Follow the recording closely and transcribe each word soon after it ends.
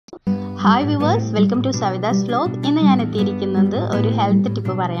Hi viewers, welcome to സവിതാസ് vlog. ഇന്ന് ഞാൻ എത്തിയിരിക്കുന്നത് ഒരു ഹെൽത്ത്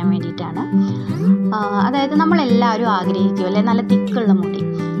ടിപ്പ് പറയാൻ വേണ്ടിയിട്ടാണ്. അതായത് നമ്മളെല്ലാവരും ആഗ്രഹിക്കുമല്ലേ നല്ല തിക്കുള്ള മുടി.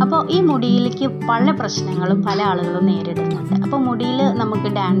 അപ്പോൾ ഈ മുടിയിലേക്ക് പല പ്രശ്നങ്ങളും പല ആളുകളും നേരിടുന്നുണ്ട്. അപ്പോൾ മുടിയിൽ നമുക്ക്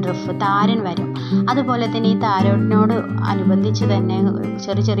ഡാൻഡ്രഫ്, താരൻ വരും. അതുപോലെ തന്നെ ഈ താരനോട് അനുബന്ധിച്ച് തന്നെ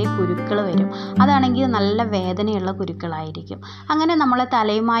ചെറിയ ചെറിയ കുരുക്കൾ വരും. അതാണെങ്കിൽ നല്ല വേദനയുള്ള കുരുക്കളായിരിക്കും. അങ്ങനെ നമ്മളെ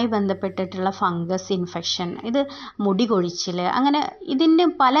തലയുമായി ബന്ധപ്പെട്ടിട്ടുള്ള ഫംഗസ് ഇൻഫെക്ഷൻ, ഇത് മുടി കൊഴിച്ചിൽ, അങ്ങനെ ഇതിൻ്റെ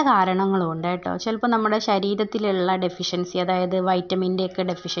പല കാരണങ്ങളും ഉണ്ട് കേട്ടോ. ചിലപ്പോൾ നമ്മുടെ ശരീരത്തിലുള്ള ഡെഫിഷ്യൻസി, അതായത് വൈറ്റമിൻ്റെ ഒക്കെ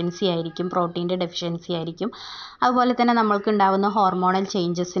ഡെഫിഷ്യൻസി ആയിരിക്കും, പ്രോട്ടീൻ്റെ ഡെഫിഷ്യൻസി ആയിരിക്കും. അതുപോലെ തന്നെ നമ്മൾക്ക് ഉണ്ടാകുന്ന ഹോർമോണൽ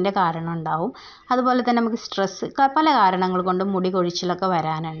ചേഞ്ചസിൻ്റെ കാരണം ഉണ്ടാവും. അതുപോലെ തന്നെ നമുക്ക് സ്ട്രെസ്സ്, പല കാരണങ്ങൾ കൊണ്ട് മുടി കൊഴിച്ചിലൊക്കെ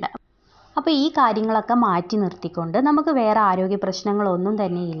വരാനുണ്ട്. അപ്പോൾ ഈ കാര്യങ്ങളൊക്കെ മാറ്റി നിർത്തിക്കൊണ്ട് നമുക്ക് വേറെ ആരോഗ്യ പ്രശ്നങ്ങളൊന്നും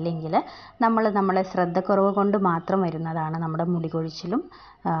തന്നെ ഇല്ലെങ്കിൽ നമ്മളെ ശ്രദ്ധക്കുറവ് കൊണ്ട് മാത്രം വരുന്നതാണ് നമ്മുടെ മുടി കൊഴിച്ചിലും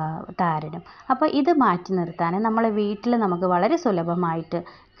താരനും. അപ്പോൾ ഇത് മാറ്റി നിർത്താൻ നമ്മളെ വീട്ടിൽ നമുക്ക് വളരെ സുലഭമായിട്ട്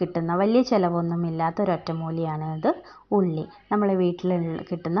കിട്ടുന്ന, വലിയ ചിലവൊന്നുമില്ലാത്ത ഒരൊറ്റമൂലിയാണ് ഇത് ഉള്ളി. നമ്മളെ വീട്ടിൽ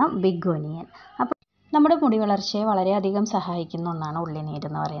കിട്ടുന്ന ബിഗ് ഒനിയൻ. അപ്പോൾ നമ്മുടെ മുടി വളർച്ചയെ വളരെയധികം സഹായിക്കുന്ന ഒന്നാണ് ഉള്ളിനീര്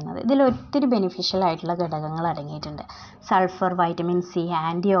എന്ന് പറയുന്നത്. ഇതിൽ ഒത്തിരി ബെനിഫിഷ്യൽ ആയിട്ടുള്ള ഘടകങ്ങൾ അടങ്ങിയിട്ടുണ്ട്. Sulphur, vitamin C,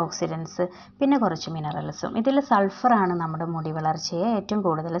 anti oxidants, പിന്നെ കുറച്ച് മിനറൽസും. ഇതിൽ സൾഫറാണ് നമ്മുടെ മുടി വളർച്ചയെ ഏറ്റവും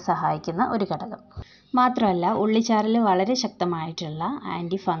കൂടുതൽ സഹായിക്കുന്ന ഒരു ഘടകം. മാത്രമല്ല ഉള്ളിച്ചാറിൽ വളരെ ശക്തമായിട്ടുള്ള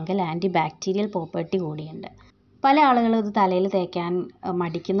anti fungal, anti bacterial property കൂടിയുണ്ട്. പല ആളുകളും ഇത് തലയിൽ തേക്കാൻ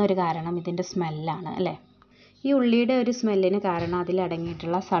മടിക്കുന്ന ഒരു കാരണം ഇതിൻ്റെ സ്മെല്ലാണ് അല്ലേ. ഈ ഉള്ളിയുടെ ഒരു സ്മെല്ലിന് കാരണം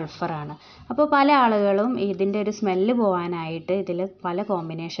അതിലടങ്ങിയിട്ടുള്ള സൾഫറാണ്. അപ്പോൾ പല ആളുകളും ഇതിൻ്റെ ഒരു സ്മെല്ല് പോകാനായിട്ട് ഇതിൽ പല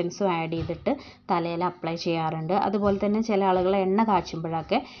കോമ്പിനേഷൻസും ആഡ് ചെയ്തിട്ട് തലയിൽ അപ്ലൈ ചെയ്യാറുണ്ട്. അതുപോലെ തന്നെ ചില ആളുകൾ എണ്ണ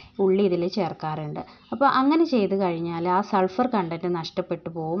കാച്ചുമ്പോഴൊക്കെ ഉള്ളി ഇതിൽ ചേർക്കാറുണ്ട്. അപ്പോൾ അങ്ങനെ ചെയ്ത് കഴിഞ്ഞാൽ ആ സൾഫർ കണ്ടൻറ്റ് നഷ്ടപ്പെട്ടു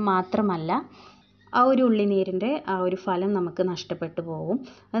പോകും. മാത്രമല്ല ആ ഒരു ഉള്ളിനീരിൻ്റെ ആ ഒരു ഫലം നമുക്ക് നഷ്ടപ്പെട്ടു പോകും.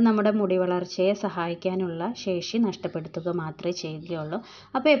 അത് നമ്മുടെ മുടി വളർച്ചയെ സഹായിക്കാനുള്ള ശേഷി നഷ്ടപ്പെടുത്തുക മാത്രമേ ചെയ്യുകയുള്ളൂ.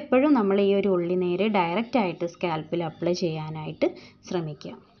 അപ്പോൾ എപ്പോഴും നമ്മൾ ഈ ഒരു ഉള്ളിനീര് ഡയറക്റ്റായിട്ട് സ്കാൽപ്പിൽ അപ്ലൈ ചെയ്യാനായിട്ട്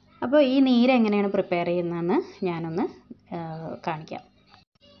ശ്രമിക്കുക. അപ്പോൾ ഈ നീര് എങ്ങനെയാണ് പ്രിപ്പയർ ചെയ്യുന്നതെന്ന് ഞാനൊന്ന് കാണിക്കാം.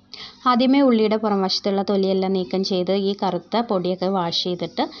 ആദ്യമേ ഉള്ളിയുടെ പുറംവശത്തുള്ള തൊലിയെല്ലാം നീക്കം ചെയ്ത് ഈ കറുത്ത പൊടിയൊക്കെ വാഷ്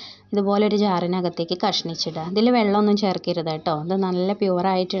ചെയ്തിട്ട് ഇതുപോലെ ഒരു ജാറിനകത്തേക്ക് കഷ്ണിച്ചിടുക. ഇതിൽ വെള്ളമൊന്നും ചേർക്കരുത് കേട്ടോ. ഇത് നല്ല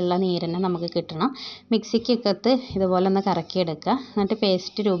പ്യുവറായിട്ടുള്ള നീര് തന്നെ നമുക്ക് കിട്ടണം. മിക്സിക്കകത്ത് ഇതുപോലെ ഒന്ന് കറക്കിയെടുക്കുക. എന്നിട്ട്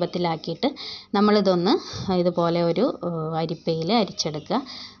പേസ്റ്റ് രൂപത്തിലാക്കിയിട്ട് നമ്മളിതൊന്ന് ഇതുപോലെ ഒരു അരിപ്പയിൽ അരിച്ചെടുക്കുക.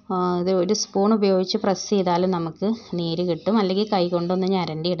 ഇത് ഒരു സ്പൂൺ ഉപയോഗിച്ച് പ്രസ് ചെയ്താലും നമുക്ക് നീര് കിട്ടും, അല്ലെങ്കിൽ കൈ കൊണ്ടൊന്ന്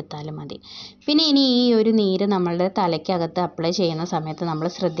ഞരണ്ടി എടുത്താലും മതി. പിന്നെ ഇനി ഈ ഒരു നീര് നമ്മളുടെ തലയ്ക്കകത്ത് അപ്ലൈ ചെയ്യുന്ന സമയത്ത് നമ്മൾ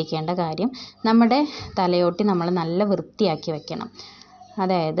ശ്രദ്ധിക്കേണ്ട കാര്യം, നമ്മുടെ തലയോട്ടി നമ്മൾ നല്ല വൃത്തിയാക്കി വെക്കണം.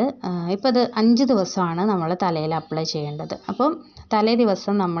 അതായത് ഇപ്പോൾ ഇത് 5 ദിവസമാണ് നമ്മൾ തലയിൽ അപ്ലൈ ചെയ്യേണ്ടത്. അപ്പം തലേ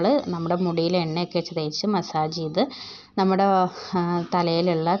ദിവസം നമ്മൾ നമ്മുടെ മുടിയിൽ എണ്ണയൊക്കെ തേച്ച് മസാജ് ചെയ്ത് നമ്മുടെ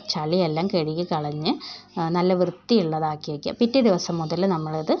തലയിലുള്ള ചളിയെല്ലാം കഴുകി കളഞ്ഞ് നല്ല വൃത്തിയുള്ളതാക്കി വയ്ക്കുക. പിറ്റേ ദിവസം മുതൽ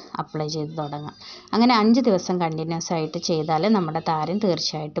നമ്മളിത് അപ്ലൈ ചെയ്ത് തുടങ്ങാം. അങ്ങനെ 5 ദിവസം കണ്ടിന്യൂസ് ആയിട്ട് ചെയ്താൽ നമ്മുടെ താരൻ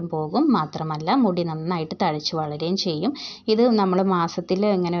തീർച്ചയായിട്ടും പോകും. മാത്രമല്ല മുടി നന്നായിട്ട് തഴച്ച് വളരുകയും ചെയ്യും. ഇത് നമ്മൾ മാസത്തിൽ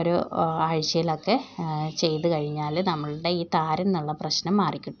ഇങ്ങനെ ഒരു ആഴ്ചയിലൊക്കെ ചെയ്ത് കഴിഞ്ഞാൽ നമ്മളുടെ ഈ താരൻ എന്നുള്ള പ്രശ്നം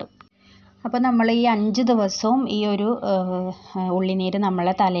മാറിക്കിട്ടും. അപ്പോൾ നമ്മൾ ഈ 5 ദിവസവും ഈ ഒരു ഉള്ളിനീര്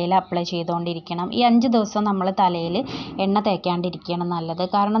നമ്മളെ തലയിൽ അപ്ലൈ ചെയ്തുകൊണ്ടിരിക്കണം. ഈ 5 ദിവസം നമ്മൾ തലയിൽ എണ്ണ തേക്കാണ്ടിരിക്കുകയാണ് നല്ലത്.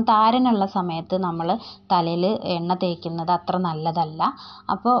 കാരണം താരനുള്ള സമയത്ത് നമ്മൾ തലയിൽ എണ്ണ തേക്കുന്നത് അത്ര നല്ലതല്ല.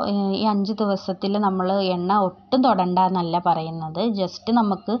 അപ്പോൾ ഈ 5 ദിവസത്തിൽ നമ്മൾ എണ്ണ ഒട്ടും തൊടണ്ട എന്നല്ല പറയുന്നത്. ജസ്റ്റ്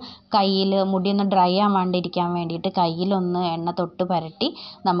നമുക്ക് കയ്യിൽ മുടിയൊന്ന് ഡ്രൈ ആവാണ്ടിരിക്കാൻ വേണ്ടിയിട്ട് കയ്യിലൊന്ന് എണ്ണ തൊട്ട് പുരട്ടി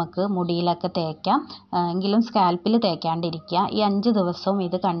നമുക്ക് മുടിയിലൊക്കെ തേക്കാം. എങ്കിലും സ്കാൽപ്പിൽ തേക്കാണ്ടിരിക്കുക. ഈ 5 ദിവസവും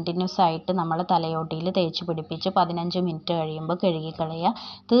ഇത് കണ്ടിന്യൂസ് ആയിട്ട് നമ്മൾ തലയോട്ടിയിൽ തേച്ച് പിടിപ്പിച്ച് 15 മിനിറ്റ് കഴിയുമ്പോൾ കഴുകിക്കളയുക.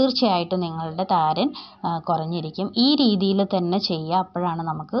 തീർച്ചയായിട്ടും നിങ്ങളുടെ താരൻ കുറഞ്ഞിരിക്കും. ഈ രീതിയിൽ തന്നെ ചെയ്യുക. അപ്പോഴാണ്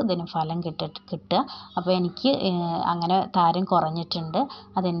നമുക്ക് ഇതിന് ഫലം കിട്ടുക. അപ്പോൾ എനിക്ക് അങ്ങനെ താരൻ കുറഞ്ഞിട്ടുണ്ട്.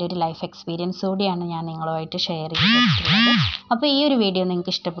 അതെൻ്റെ ഒരു ലൈഫ് എക്സ്പീരിയൻസ് കൂടിയാണ് ഞാൻ നിങ്ങളുമായിട്ട് ഷെയർ ചെയ്തിട്ടുള്ളത്. അപ്പോൾ ഈ ഒരു വീഡിയോ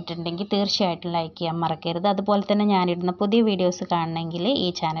നിങ്ങൾക്ക് ഇഷ്ടപ്പെട്ടിട്ടുണ്ടെങ്കിൽ തീർച്ചയായിട്ടും ലൈക്ക് ചെയ്യാൻ മറക്കരുത്. അതുപോലെ തന്നെ ഞാനിടുന്ന പുതിയ വീഡിയോസ് കാണണമെങ്കിൽ ഈ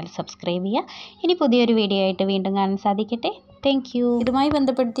ചാനൽ സബ്സ്ക്രൈബ് ചെയ്യുക. ഇനി പുതിയൊരു വീഡിയോ ആയിട്ട് വീണ്ടും കാണാൻ സാധിക്കട്ടെ. Thank you. ഇതുമായി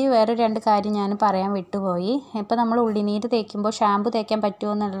ബന്ധപ്പെടുത്തി വേറെ 2 കാര്യം ഞാൻ പറയാൻ വിട്ടുപോയി. ഇപ്പോൾ നമ്മൾ ഉള്ളിനീര് തേക്കുമ്പോൾ ഷാമ്പു തേക്കാൻ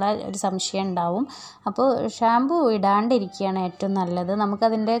പറ്റുമോ എന്നുള്ള ഒരു സംശയം ഉണ്ടാവും. അപ്പോൾ ഷാമ്പു ഇടാണ്ടിരിക്കുകയാണ് ഏറ്റവും നല്ലത്.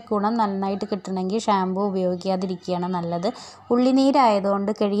 നമുക്കതിൻ്റെ ഗുണം നന്നായിട്ട് കിട്ടണമെങ്കിൽ ഷാമ്പു ഉപയോഗിക്കാതിരിക്കുകയാണ് നല്ലത്.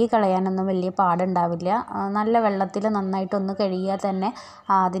 ഉള്ളിനീരായതുകൊണ്ട് കഴുകി കളയാനൊന്നും വലിയ പാടുണ്ടാവില്ല. നല്ല വെള്ളത്തിൽ നന്നായിട്ടൊന്ന് കഴുകിയാൽ തന്നെ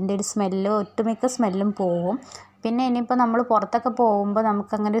അതിൻ്റെ ഒരു സ്മെല്ല്, ഒട്ടുമിക്ക സ്മെല്ലും പോവും. പിന്നെ ഇനിയിപ്പോൾ നമ്മൾ പുറത്തൊക്കെ പോകുമ്പോൾ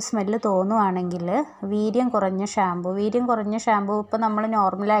നമുക്കങ്ങനെ ഒരു സ്മെല്ല് തോന്നുവാണെങ്കിൽ വീര്യം കുറഞ്ഞ ഷാമ്പു ഇപ്പോൾ നമ്മൾ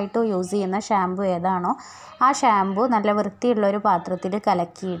നോർമലായിട്ട് യൂസ് ചെയ്യുന്ന ഷാമ്പു ഏതാണോ ആ ഷാമ്പു നല്ല വൃത്തിയുള്ളൊരു പാത്രത്തിൽ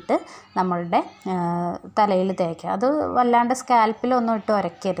കലക്കിയിട്ട് നമ്മളുടെ തലയിൽ തേക്കുക. അത് വല്ലാണ്ട് സ്കാൽപ്പിലൊന്നും ഇട്ട്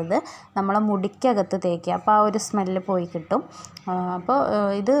ഉരയ്ക്കരുത്, നമ്മളെ മുടിക്കകത്ത് തേക്കുക. അപ്പോൾ ആ ഒരു സ്മെല്ല് പോയി കിട്ടും. അപ്പോൾ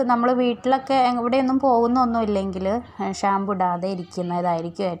ഇത് നമ്മൾ വീട്ടിലൊക്കെ എവിടെയൊന്നും പോകുന്നൊന്നും ഇല്ലെങ്കിൽ ഷാമ്പു ഇടാതെ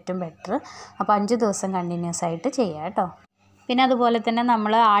ഇരിക്കുന്നതായിരിക്കും ഏറ്റവും ബെറ്റർ. അപ്പോൾ 5 ദിവസം കണ്ടിന്യൂസ് ആയിട്ട് ചെയ്യുക കേട്ടോ. പിന്നെ അതുപോലെ തന്നെ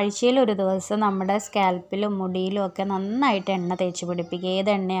നമ്മൾ ആഴ്ചയിൽ ഒരു ദിവസം നമ്മുടെ സ്കാൽപ്പിലും മുടിയിലും ഒക്കെ നന്നായിട്ട് എണ്ണ തേച്ച് പിടിപ്പിക്കുക. ഏത്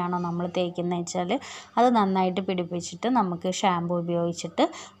എണ്ണയാണോ നമ്മൾ തേക്കുന്നത് വെച്ചാൽ അത് നന്നായിട്ട് പിടിപ്പിച്ചിട്ട് നമുക്ക് ഷാമ്പു ഉപയോഗിച്ചിട്ട്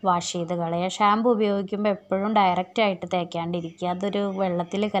വാഷ് ചെയ്ത് കളയുക. ഷാമ്പു ഉപയോഗിക്കുമ്പോൾ എപ്പോഴും ഡയറക്റ്റായിട്ട് തേക്കാണ്ടിരിക്കുക. അതൊരു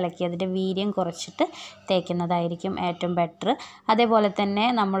വെള്ളത്തിൽ കലക്കി അതിൻ്റെ വീര്യം കുറച്ചിട്ട് തേക്കുന്നതായിരിക്കും ഏറ്റവും ബെറ്റർ. അതേപോലെ തന്നെ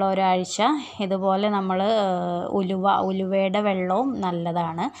നമ്മൾ ഒരാഴ്ച ഇതുപോലെ നമ്മൾ ഉലുവയുടെ വെള്ളവും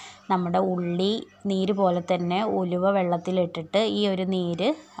നല്ലതാണ്. നമ്മുടെ ഉള്ളി നീര് പോലെ തന്നെ ഉലുവ വെള്ളത്തിലിട്ടിട്ട് ഈ ഒരു നീര്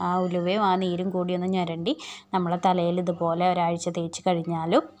ആ ഉലുവയും ആ നീരും കൂടി ഒന്ന് ഞരണ്ടി നമ്മളെ തലയിൽ ഇതുപോലെ ഒരാഴ്ച തേച്ച്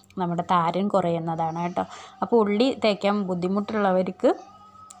കഴിഞ്ഞാലും നമ്മുടെ താരൻ കുറയുന്നതാണ് കേട്ടോ. അപ്പോൾ ഉള്ളി തേക്കാൻ ബുദ്ധിമുട്ടുള്ളവർക്ക്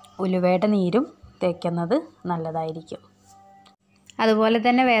ഉലുവയുടെ നീരും തേക്കുന്നത് നല്ലതായിരിക്കും. അതുപോലെ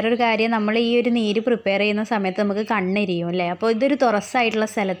തന്നെ വേറൊരു കാര്യം, നമ്മൾ ഈ ഒരു നീര് പ്രിപ്പയർ ചെയ്യുന്ന സമയത്ത് നമുക്ക് കണ്ണെരിയും അല്ലേ. അപ്പോൾ ഇതൊരു തുറസ്സായിട്ടുള്ള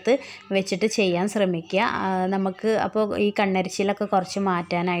സ്ഥലത്ത് വെച്ചിട്ട് ചെയ്യാൻ ശ്രമിക്കുക. നമുക്ക് അപ്പോൾ ഈ കണ്ണെരിച്ചിലൊക്കെ കുറച്ച്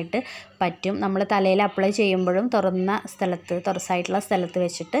മാറ്റാനായിട്ട് പറ്റും. നമ്മൾ തലയിൽ അപ്ലൈ ചെയ്യുമ്പോഴും തുറസ്സായിട്ടുള്ള സ്ഥലത്ത്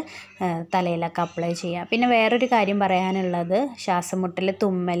വെച്ചിട്ട് തലയിലൊക്കെ അപ്ലൈ ചെയ്യുക. പിന്നെ വേറൊരു കാര്യം പറയാനുള്ളത്, ശ്വാസം മുട്ടൽ,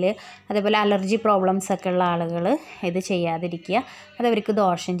 തുമ്മൽ, അതേപോലെ അലർജി പ്രോബ്ലംസ് ഒക്കെ ഉള്ള ആളുകൾ ഇത് ചെയ്യാതിരിക്കുക. അതവർക്ക്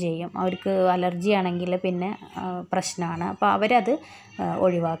ദോഷം ചെയ്യും. അവർക്ക് അലർജി ആണെങ്കിൽ പിന്നെ പ്രശ്നമാണ്. അപ്പോൾ അവരത്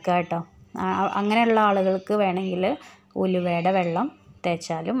ഒഴിവാക്കുക കേട്ടോ. അങ്ങനെയുള്ള ആളുകൾക്ക് വേണമെങ്കിൽ ഉലുവയുടെ വെള്ളം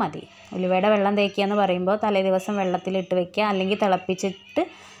തേച്ചാലും മതി. ഉലുവയുടെ വെള്ളം തേക്കുക എന്ന് പറയുമ്പോൾ തലേ ദിവസം വെള്ളത്തിലിട്ട് വെക്കുക, അല്ലെങ്കിൽ തിളപ്പിച്ചിട്ട്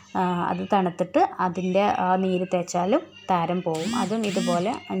അത് തണുത്തിട്ട് അതിൻ്റെ ആ നീര് തേച്ചാലും താരം പോവും. അതും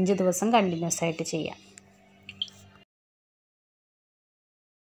ഇതുപോലെ 5 ദിവസം കണ്ടിന്യൂസ് ആയിട്ട് ചെയ്യാം.